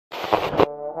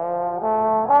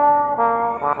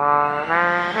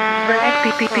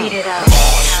Beat it up.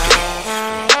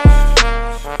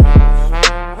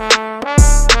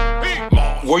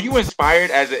 Were you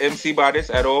inspired as an MC by this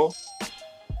at all?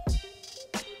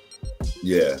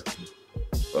 Yeah,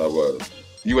 I was.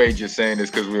 You ain't just saying this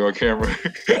because we're on camera.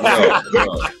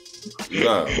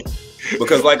 No.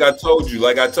 Because like I told you,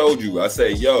 I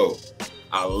say, yo,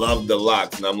 I love the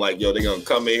locks. And I'm like, yo, they're going to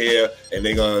come in here and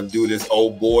they're going to do this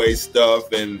old boy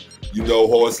stuff and, you know,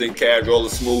 horse and carriage, all the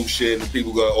smooth shit. And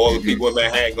all the people in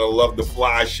Manhattan going to love the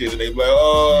fly shit. And they be like,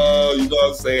 oh, you know what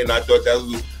I'm saying? And I thought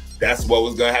that's what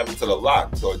was going to happen to the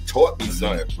lock. So it taught me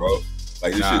something, bro.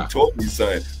 Like, this shit taught me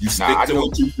something. You stick to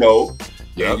what you know.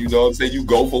 Yeah, you know what I'm saying? You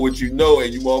go for what you know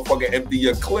and you motherfucking empty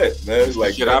your clip, man. It's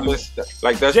like, shit, that's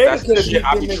the shit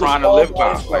I be trying to live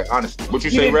by. Like, honestly. What you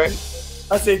say, Rek?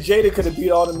 I said Jada could have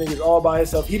beat all the niggas all by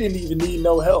himself. He didn't even need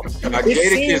no help.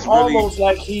 It seemed almost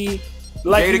like he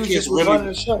was just running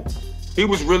the show. He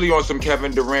was really on some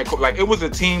Kevin Durant. Like, it was a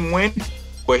team win,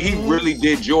 but he really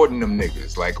did Jordan them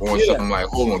niggas. Like, on something like,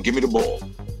 hold on, give me the ball.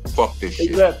 Fuck this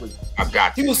shit. Exactly. I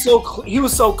got this. He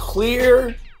was so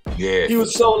clear. Yeah. He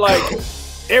was so like,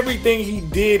 everything he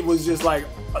did was just like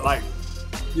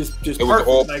just it perfect. Was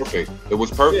all perfect. It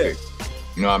was perfect. Yeah.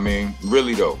 You know what I mean?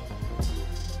 Really though.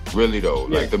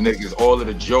 Yeah. Like them niggas, all of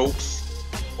the jokes,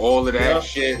 all of that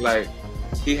shit. Like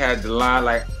he had the line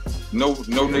like no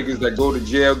niggas that go to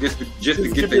jail just to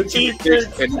get their teeth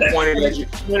fixed. And he pointed at you.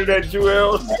 Pointed at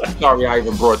Joel. Sorry, I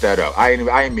even brought that up. I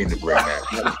ain't mean to bring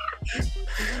that.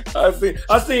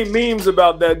 I seen memes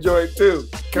about that joint too.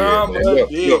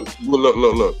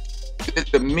 Look.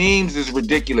 The memes is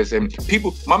ridiculous, and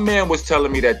people. My man was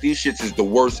telling me that these shits is the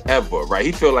worst ever. Right?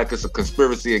 He feel like it's a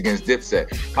conspiracy against Dipset.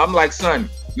 I'm like, son,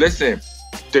 listen.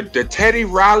 The Teddy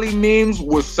Riley memes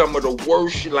was some of the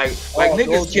worst shit. Like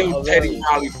niggas killed Teddy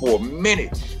Riley for a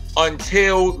minute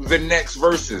until the next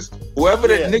verses. Whoever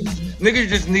that niggas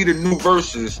just need a new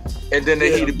verses, and then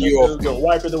they need to be off.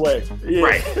 Wipe it away. Yeah.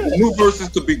 Right. The new verses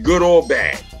could be good or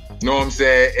bad. You know what I'm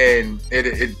saying? And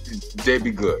they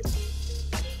be good.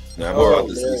 Now, I'm about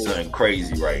to say something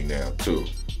crazy right now, too.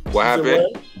 What happened?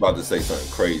 I'm about to say something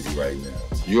crazy right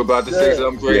now. You about to say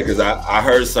something crazy? Yeah, because I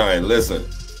heard something. Listen,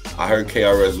 I heard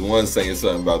KRS-One saying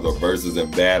something about the verses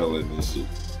and battling and shit.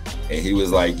 And he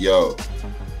was like, yo,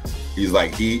 he's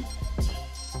like, he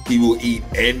will eat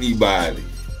anybody.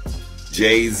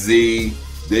 Jay-Z,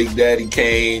 Big Daddy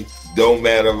Kane, don't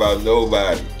matter about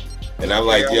nobody. And I'm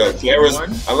like, yo,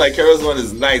 KRS-One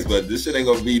is nice, but this shit ain't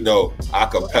gonna be no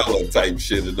acapella type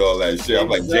shit and all that shit. I'm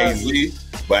like, Jay-Z,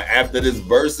 but after this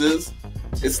verses,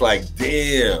 it's like,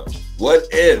 damn, what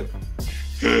if?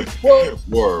 Well,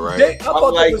 war, right?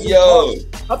 I'm like, yo.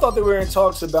 I thought they were in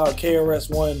talks about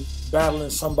KRS-One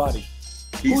battling somebody.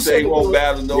 He said he won't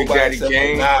battle nobody except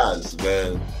for Nas,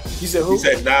 man. He said who? He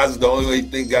said Nas is the only way he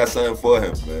think got something for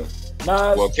him, man.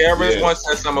 Nas? Well, KRS-One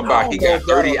said something about he got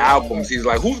 30 albums. He's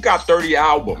like, who's got 30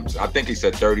 albums? I think he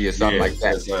said 30 or something like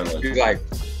that. He's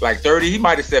like 30. He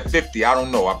might have said 50. I don't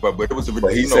know. But it was a.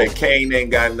 But he said Kane ain't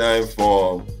got nothing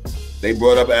for him. They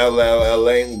brought up LL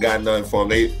ain't got nothing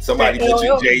for him. Somebody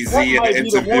mentioned Jay-Z in the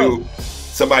interview.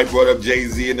 Somebody brought up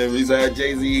Jay-Z and then he said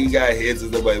Jay-Z he got hits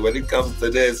and stuff. But when it comes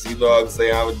to this, you know what I'm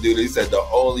saying? I would do this. He said the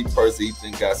only person he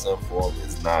think got something for him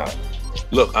is Nas.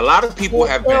 Look, a lot of people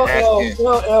have been asking.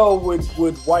 LL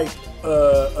would wipe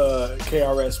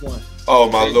KRS-One. Oh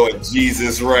my Lord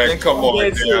Jesus, Rek! Come on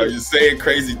now, you're saying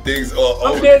crazy things.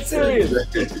 I'm dead serious.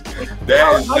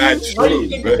 That is not true. How do you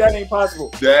think that ain't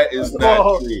possible? That is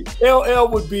not true. LL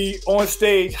would be on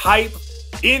stage, hype,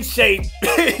 in shape.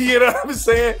 You know what I'm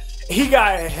saying? He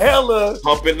got hella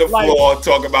humping the floor,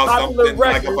 talk about something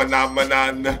like a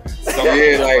phenomenon. Like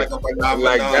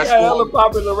that's hella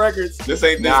popular records. This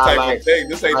ain't this type of thing.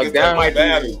 This ain't this type of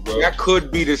battle, bro. That could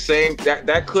be the same.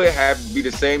 That could be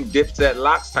the same Dipset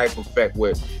Locks type effect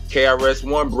with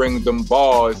KRS-One bring them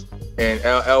bars and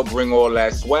LL bring all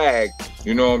that swag.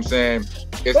 You know what I'm saying?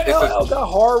 But LL got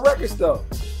hard records though.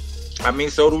 I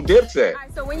mean, so do Dipset.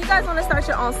 Right, so when you guys want to start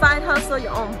your own side hustle,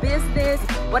 your own business,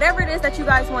 whatever it is that you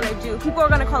guys want to do, people are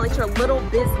going to call it your little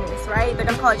business, right? They're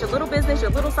going to call it your little business, your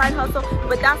little side hustle,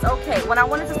 but that's okay. When I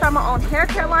wanted to start my own hair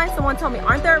care line, someone told me,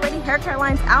 aren't there already hair care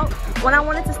lines out? When I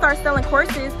wanted to start selling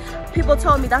courses, people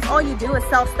told me that's all you do is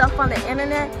sell stuff on the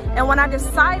internet. And when I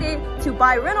decided to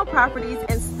buy rental properties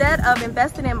instead of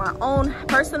investing in my own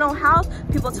personal house,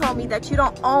 people told me that you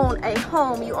don't own a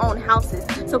home, you own houses.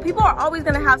 So people are always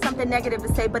going to have something negative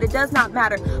to say, but it does not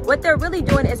matter. What they're really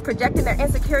doing is projecting their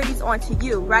insecurities onto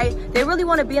you, right? They really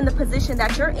want to be in the position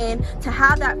that you're in, to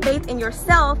have that faith in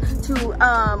yourself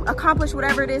to accomplish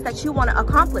whatever it is that you want to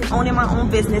accomplish. Owning my own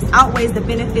business outweighs the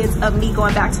benefits of me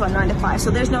going back to a 9-to-5,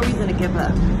 so there's no reason to give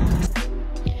up.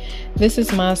 This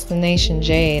is Monsta Nation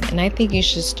Jade, and I think you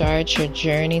should start your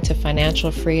journey to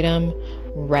financial freedom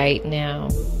right now.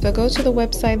 So go to the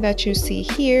website that you see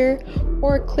here,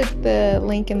 or click the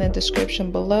link in the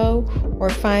description below,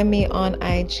 or find me on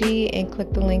IG and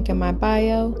click the link in my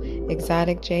bio,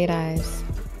 Exotic Jade Eyes.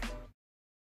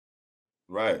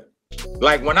 Right.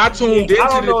 Like when I tuned into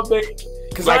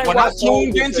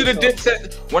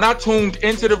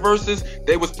the Versus,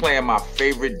 they was playing my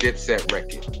favorite Dipset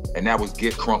record, and that was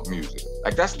Get Crunk Music.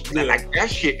 Like that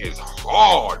shit is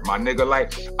hard, my nigga.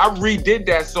 Like I redid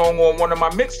that song on one of my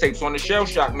mixtapes, on the Shell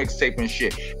Shock mixtape and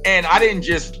shit. And I didn't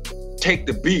just take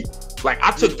the beat. Like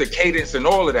I took the cadence and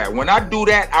all of that. When I do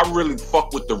that, I really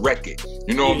fuck with the record.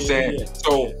 You know what I'm saying? Yeah.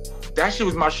 So that shit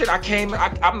was my shit.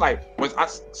 I'm like, when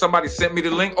somebody sent me the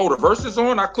link, the Versus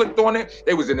on, I clicked on it.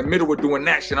 They was in the middle of doing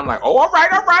that shit. I'm like, all right.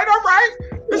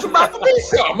 It's about to be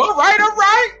something. All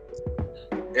right.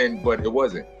 But it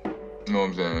wasn't. You know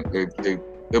what I'm saying?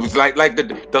 It was like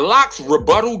the Locks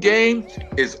rebuttal game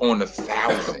is on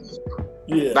 1,000.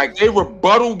 Yeah. Like their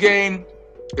rebuttal game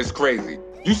is crazy.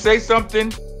 You say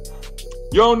something,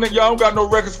 y'all don't got no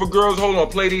records for girls. Hold on,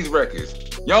 play these records.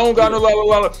 Y'all don't got no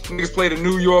la. Niggas play the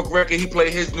New York record. He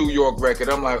played his New York record.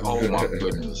 I'm like, oh my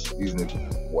goodness, these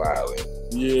niggas wildin'.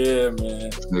 Yeah,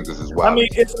 man. Niggas is wild. I mean,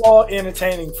 it's all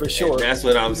entertaining for sure. And that's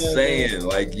what I'm saying.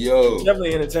 Like, yo,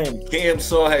 definitely entertaining. Cam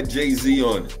song had Jay-Z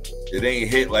on it. It ain't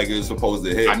hit like it was supposed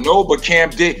to hit. I know, but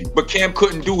Cam did. But Cam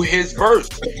couldn't do his verse.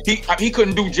 He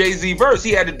couldn't do Jay-Z verse.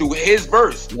 He had to do his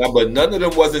verse. Yeah, but none of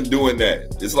them wasn't doing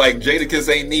that. It's like Jadakiss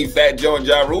ain't need Fat Joe and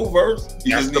Ja Rule verse.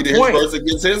 He just needed his verse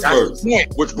against his verse.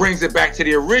 Which brings it back to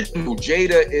the original.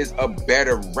 Jada is a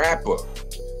better rapper.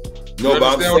 No, but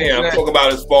I'm saying, I'm talking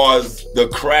about as far as the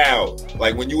crowd.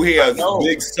 Like when you hear a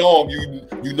big song,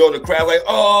 you know the crowd like,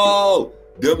 oh,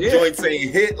 them joints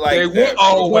ain't hit like they went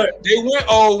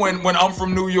when I'm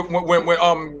from New York, when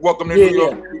Welcome to New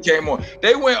York came on.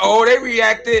 They went they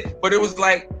reacted, but it was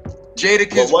like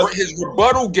Jadakiss, his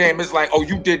rebuttal game is like, oh,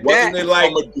 you did that. Wasn't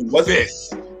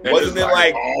it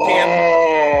like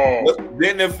Cam?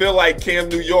 Didn't it feel like Cam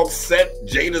New York set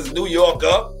Jada's New York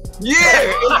up? Yeah,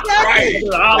 exactly.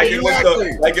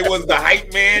 Right. Like it was the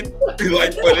hype man,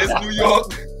 like for this New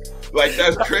York. Like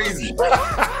that's crazy.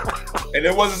 And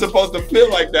it wasn't supposed to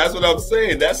feel like that. That's what I'm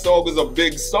saying. That song was a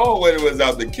big song when it was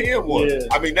out. The Cam one. Yeah.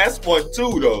 I mean, that's one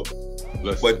too, though.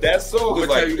 Listen, but that song was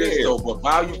like, this, though, but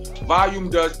volume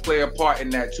does play a part in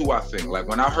that too. I think. Like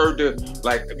when I heard if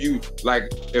you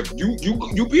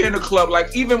be in the club,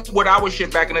 like even with our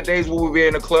shit back in the days when we were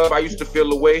in the club, I used to feel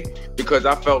the way because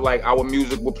I felt like our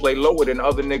music would play lower than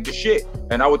other niggas' shit,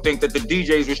 and I would think that the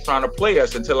DJs was trying to play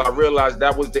us until I realized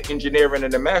that was the engineering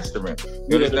and the mastering.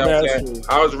 You understand what I'm saying?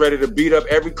 I was ready to beat up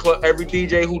every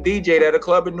DJ who DJ'd at a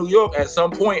club in New York at some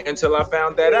point until I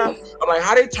found that out. I'm like,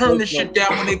 how they turn this shit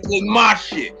down when they play my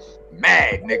shit?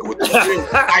 Mad nigga with the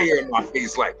fire in my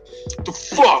face, like the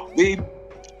fuck, babe.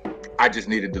 I just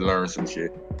needed to learn some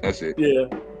shit. That's it. Yeah.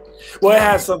 Well, it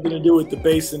has something to do with the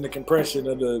bass and the compression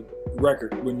of the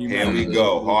record. When you here we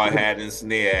go, hard hat and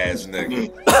snare ass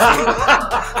nigga.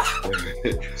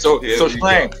 So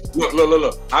Starang,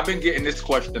 look. I've been getting this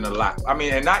question a lot. I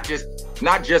mean, and not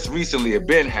just recently. It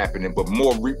been happening, but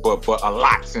but a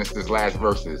lot since this last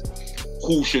Versus.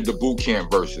 Who should the boot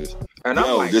camp versus? And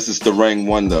I'm like, this is Starang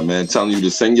Wonder, man, telling you to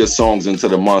send your songs into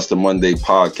the Monsta Mondayz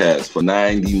Podcast for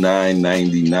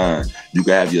 $99.99. You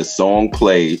can have your song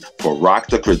played for Rock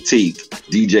the Critique,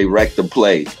 DJ Rek to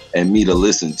play, and me to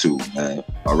listen to, man.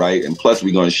 All right? And plus,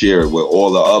 we're going to share it with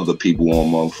all the other people on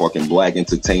motherfucking Black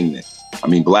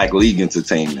League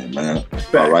Entertainment, man.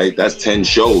 All right? That's 10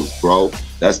 shows, bro.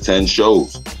 That's 10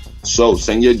 shows. So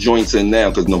send your joints in now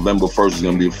because November 1st is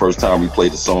going to be the first time we play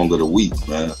the song of the week,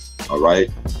 man. All right?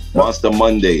 Monsta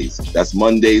Mondayz. That's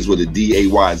Mondays with a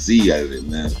D-A-Y-Z out of it,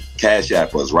 man. Cash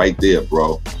App us right there,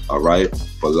 bro. All right?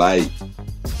 For life.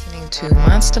 Listening to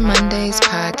Monsta Mondayz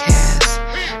Podcast.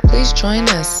 Please join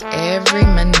us every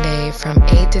Monday from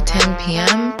 8 to 10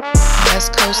 p.m.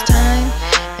 West Coast time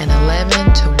and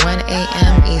 11 to 1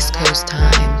 a.m. East Coast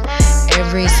time.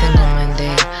 Every single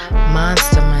Monday,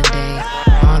 Monsta Monday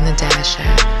on the Dash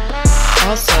app.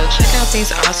 Also, check out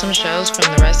these awesome shows from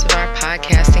the rest of our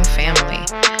podcasting family.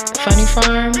 Funny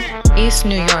Farm, East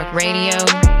New York Radio,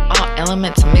 All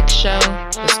Elements Mix Show,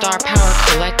 The Star Power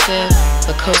Collective,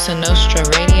 La Cosa Nostra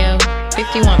Radio,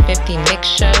 5150 Mix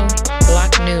Show,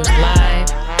 Block News Live,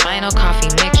 Vinyl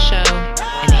Coffee Mix Show,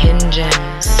 and Hidden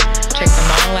Gems. Check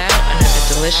them all out under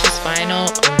the Delicious Vinyl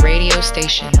radio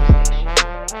station.